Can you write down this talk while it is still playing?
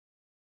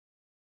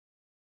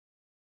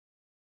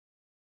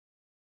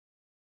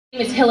My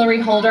name is Hillary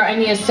Holder. I'm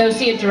the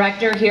Associate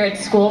Director here at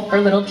School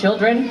for Little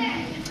Children.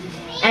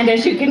 And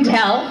as you can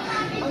tell,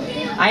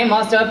 I am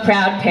also a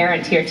proud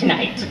parent here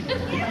tonight.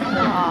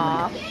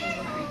 Aww.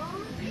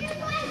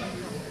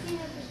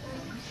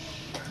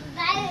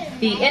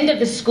 The end of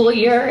the school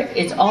year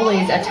is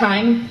always a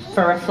time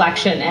for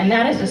reflection, and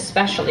that is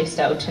especially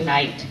so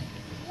tonight.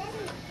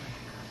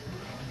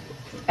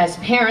 As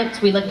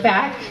parents, we look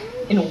back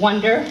in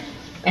wonder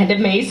and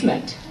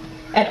amazement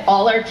at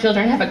all our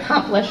children have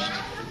accomplished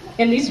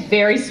in these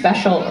very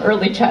special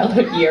early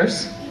childhood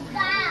years.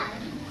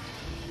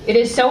 It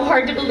is so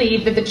hard to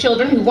believe that the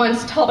children who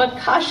once toddled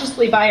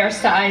cautiously by our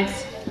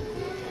sides,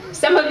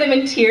 some of them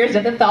in tears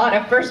at the thought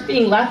of first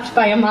being left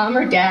by a mom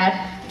or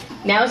dad,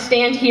 now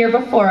stand here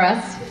before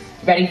us,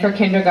 ready for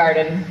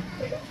kindergarten.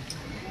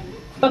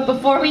 But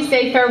before we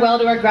say farewell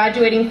to our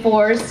graduating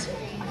fours,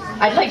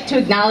 I'd like to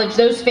acknowledge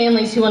those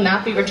families who will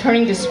not be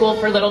returning to School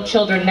for Little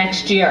Children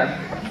next year.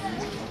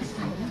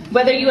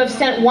 Whether you have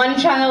sent one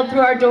child through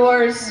our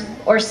doors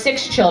or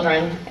 6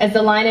 children, as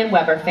the Line and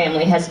Weber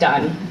family has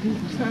done,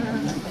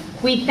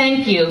 we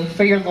thank you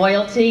for your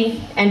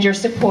loyalty and your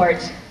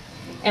support,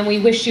 and we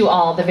wish you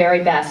all the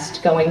very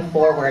best going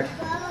forward.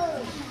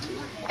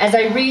 As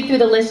I read through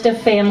the list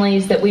of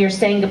families that we are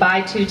saying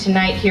goodbye to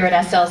tonight here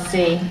at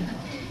SLC,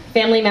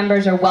 family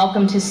members are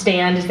welcome to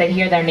stand as they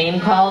hear their name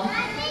called.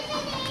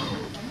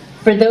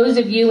 For those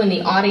of you in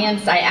the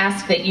audience, I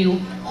ask that you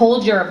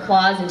hold your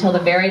applause until the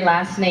very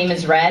last name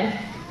is read,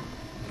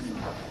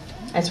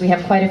 as we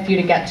have quite a few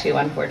to get to,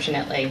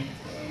 unfortunately.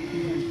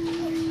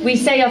 We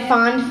say a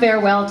fond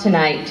farewell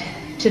tonight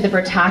to the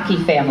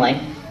Bertocchi family,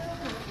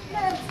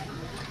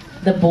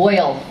 the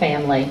Boyle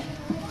family,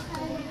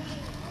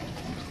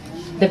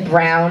 the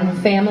Brown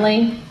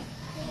family,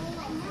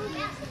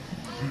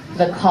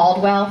 the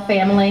Caldwell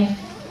family,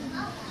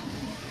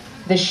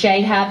 the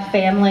Shahab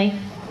family,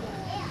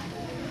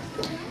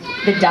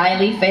 the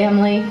Diley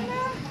family,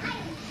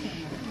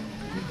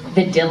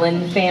 the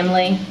Dillon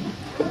family,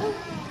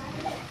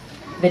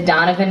 the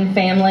Donovan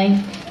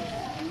family,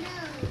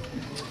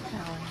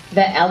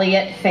 the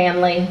Elliott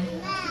family,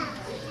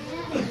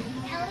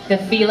 the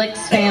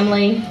Felix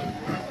family,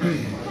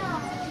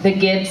 the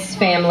Gibbs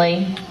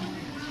family,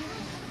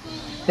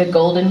 the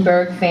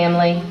Goldenberg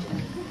family,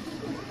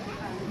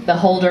 the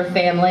Holder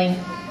family,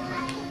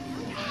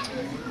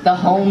 the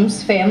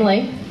Holmes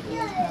family,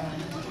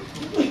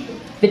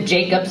 the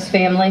Jacobs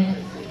family,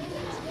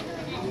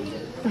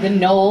 the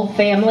Knoll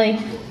family,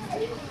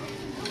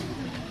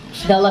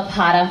 the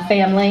Lapata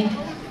family,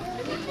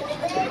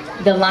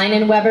 the Line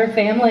and Weber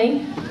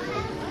family,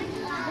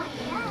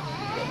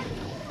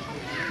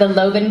 the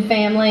Loban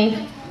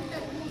family,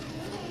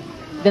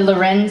 the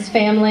Lorenz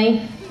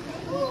family,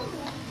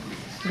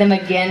 the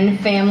McGinn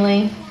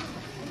family,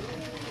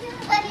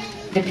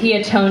 the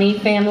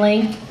Piatoni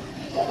family,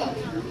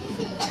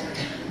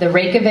 the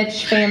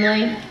Rakovich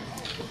family,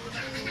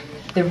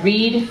 the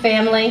Reed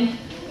family,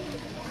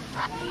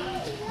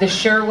 the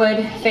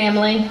Sherwood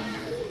family,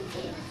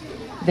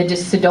 the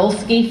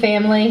Sadolsky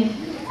family,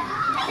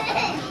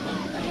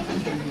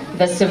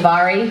 the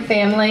Savari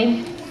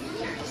family,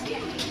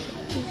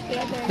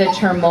 the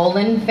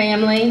Termolin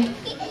family,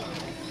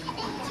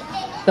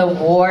 the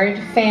Ward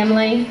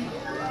family,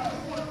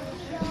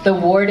 the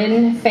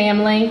Warden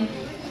family,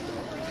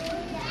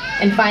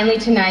 and finally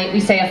tonight we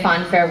say a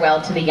fond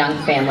farewell to the Young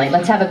family.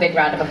 Let's have a big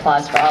round of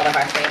applause for all of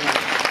our families.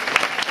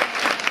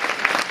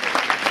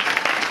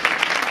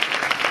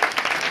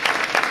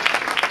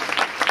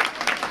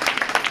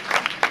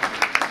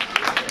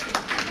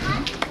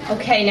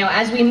 Okay, now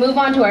as we move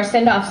on to our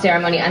send-off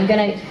ceremony, I'm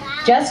going to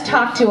just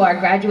talk to our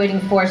graduating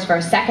fours for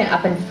a second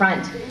up in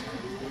front.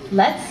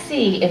 Let's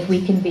see if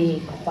we can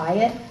be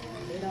quiet.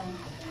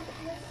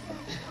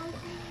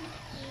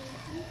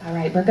 All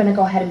right, we're going to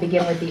go ahead and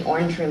begin with the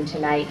Orange Room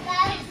tonight,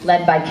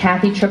 led by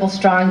Kathy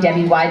Triple-Strong,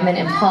 Debbie Weidman,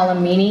 and Paula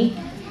Meany.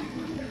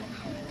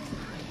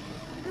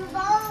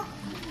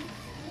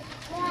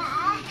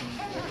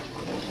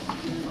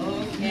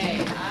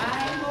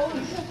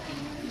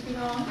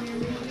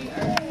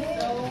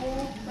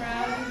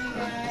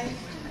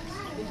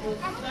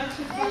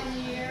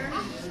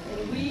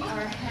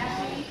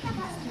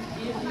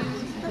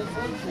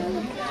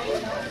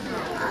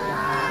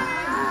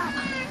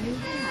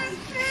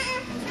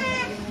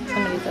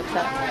 Somebody's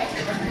upset.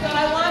 So I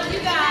want you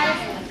guys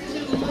to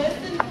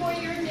listen for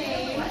your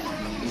name.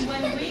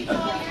 When we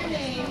call your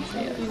name,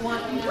 we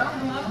want you to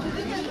come up to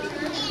the teacher.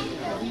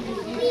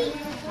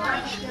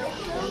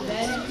 And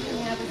then you can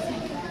have a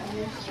seat in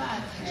your spot,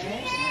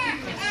 okay?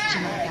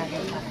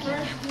 The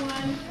first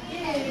one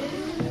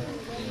is...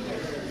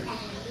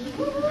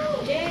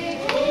 Yay!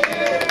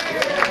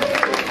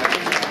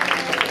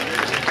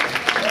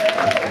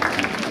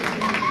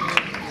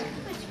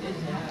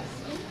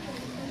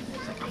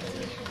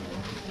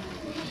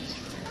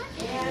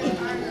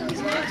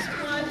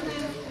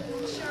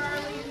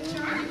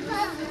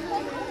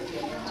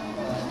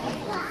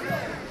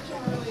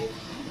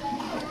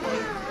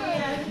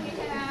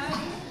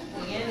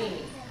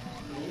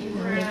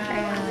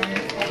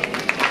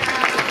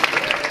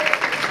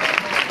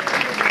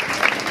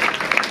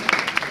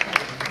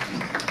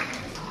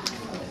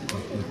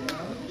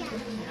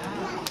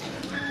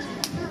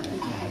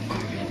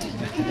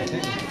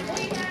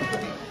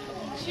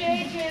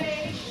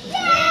 Kitty.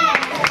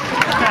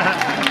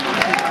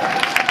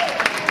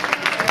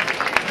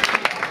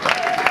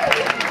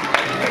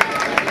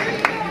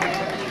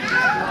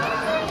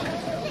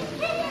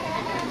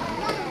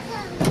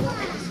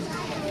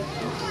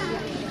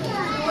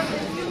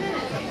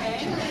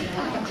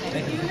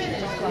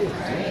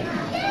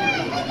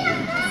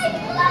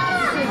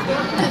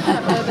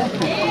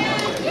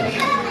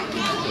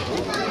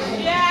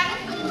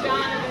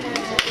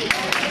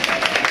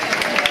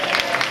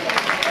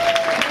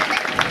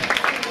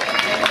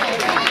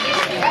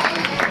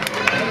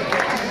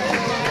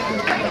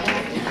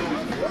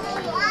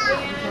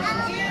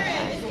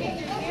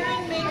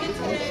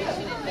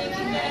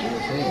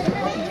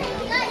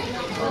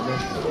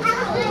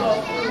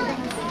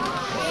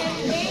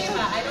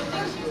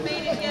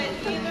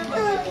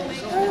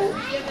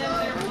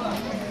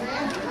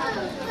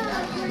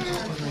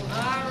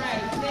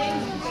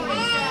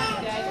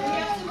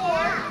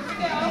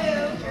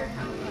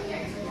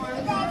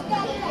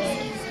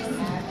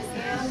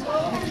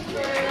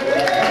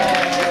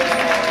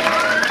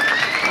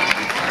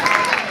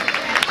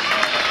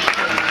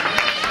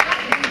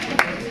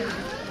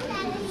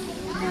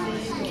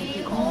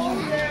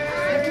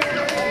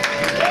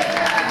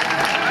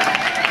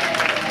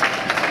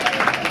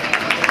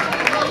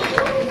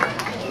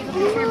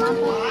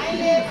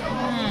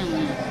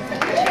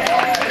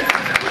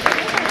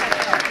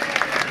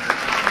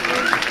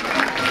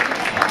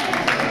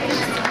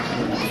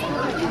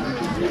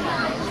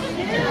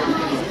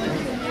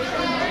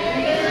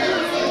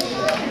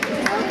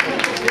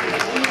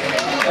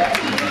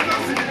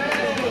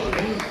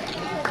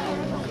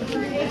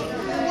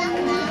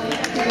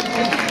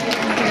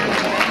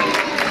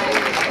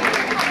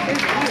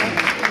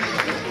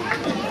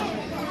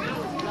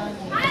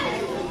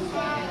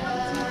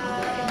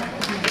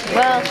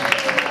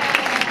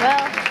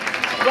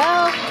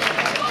 Well,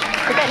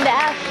 we're getting to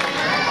F.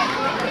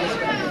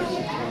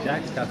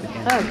 Jack's got the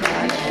game. Oh,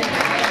 gosh.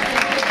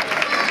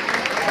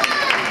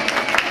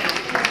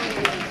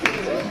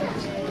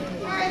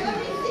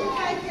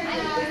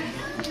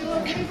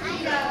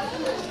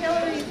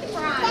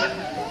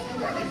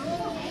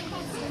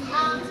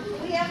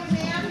 We have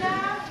Amanda,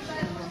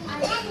 but I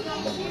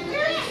don't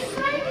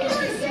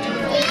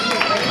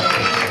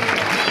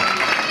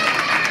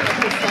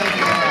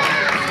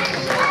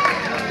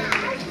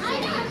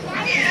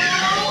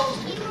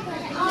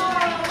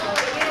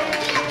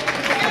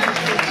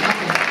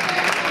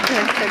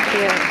That's so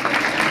cute.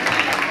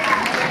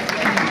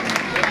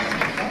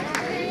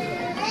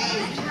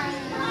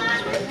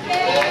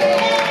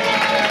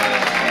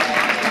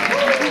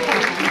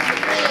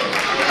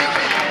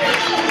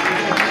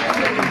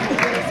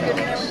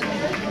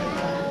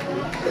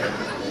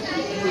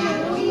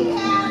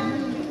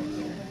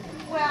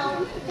 Well,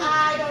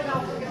 I don't know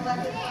if we're going to let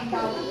this one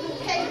go.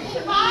 Hey,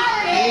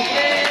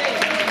 Shamari!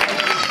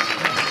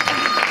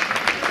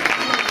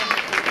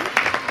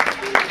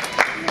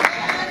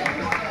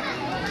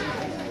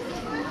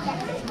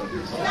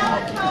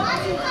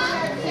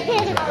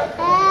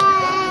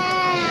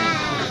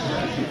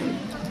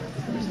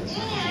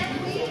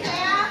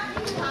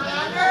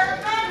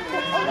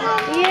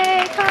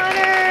 Yay,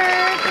 Connor!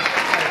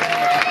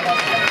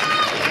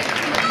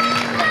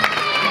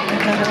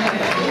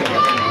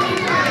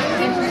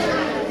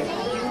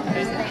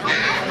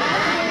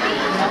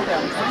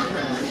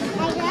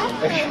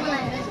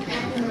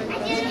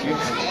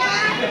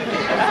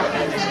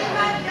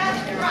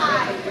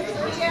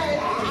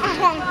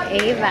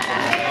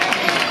 Ava.